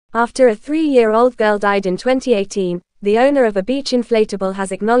After a 3-year-old girl died in 2018, the owner of a beach inflatable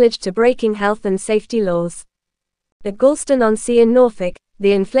has acknowledged to breaking health and safety laws. At Galston-on-Sea in Norfolk, the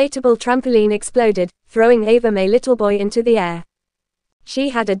inflatable trampoline exploded, throwing Ava May Littleboy into the air.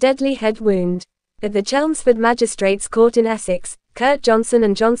 She had a deadly head wound. At the Chelmsford Magistrates Court in Essex, Kurt Johnson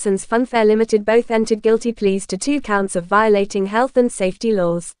and Johnson's Funfair Limited both entered guilty pleas to 2 counts of violating health and safety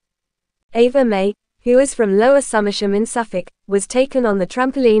laws. Ava May, who is from Lower Somersham in Suffolk, was taken on the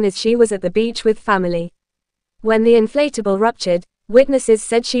trampoline as she was at the beach with family. When the inflatable ruptured, witnesses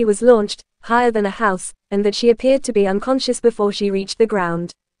said she was launched higher than a house, and that she appeared to be unconscious before she reached the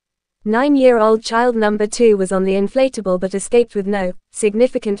ground. 9-year-old child number 2 was on the inflatable but escaped with no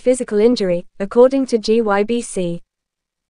significant physical injury, according to GYBC.